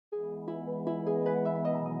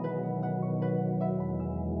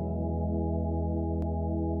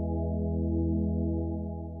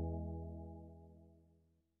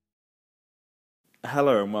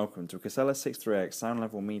Hello and welcome to a Casella 63X sound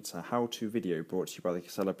level meter how-to video brought to you by the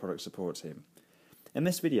Casella product support team. In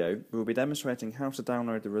this video, we will be demonstrating how to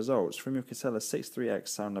download the results from your Casella 63X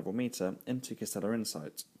sound level meter into Casella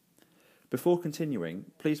Insight. Before continuing,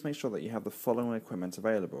 please make sure that you have the following equipment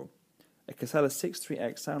available: a Casella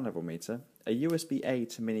 63X sound level meter, a USB-A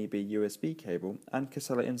to Mini-B USB cable, and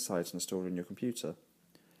Casella Insight installed on your computer.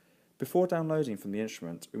 Before downloading from the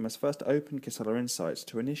instrument, we must first open Casella Insight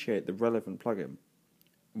to initiate the relevant plugin.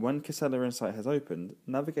 When Casella Insight has opened,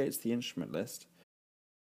 navigate to the instrument list,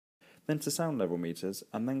 then to sound level meters,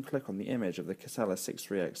 and then click on the image of the Casella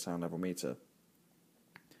 63X sound level meter.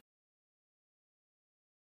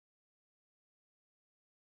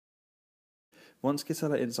 Once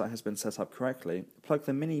Casella Insight has been set up correctly, plug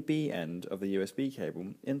the Mini-B end of the USB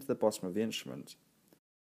cable into the bottom of the instrument.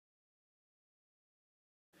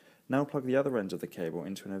 Now plug the other end of the cable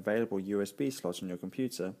into an available USB slot on your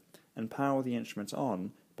computer and power the instrument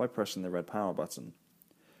on by pressing the red power button.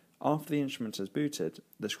 After the instrument is booted,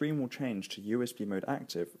 the screen will change to USB mode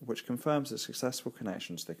active, which confirms a successful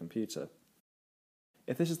connection to the computer.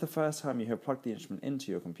 If this is the first time you have plugged the instrument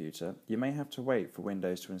into your computer, you may have to wait for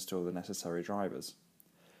Windows to install the necessary drivers.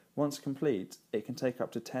 Once complete, it can take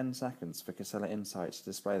up to 10 seconds for Casella Insight to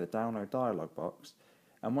display the download dialog box,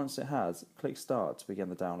 and once it has, click Start to begin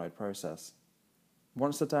the download process.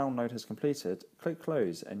 Once the download has completed, click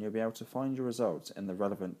Close and you'll be able to find your results in the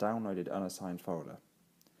relevant downloaded unassigned folder.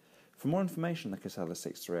 For more information on the Casella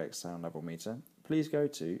 63X sound level meter, please go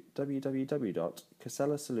to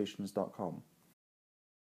www.casellasolutions.com.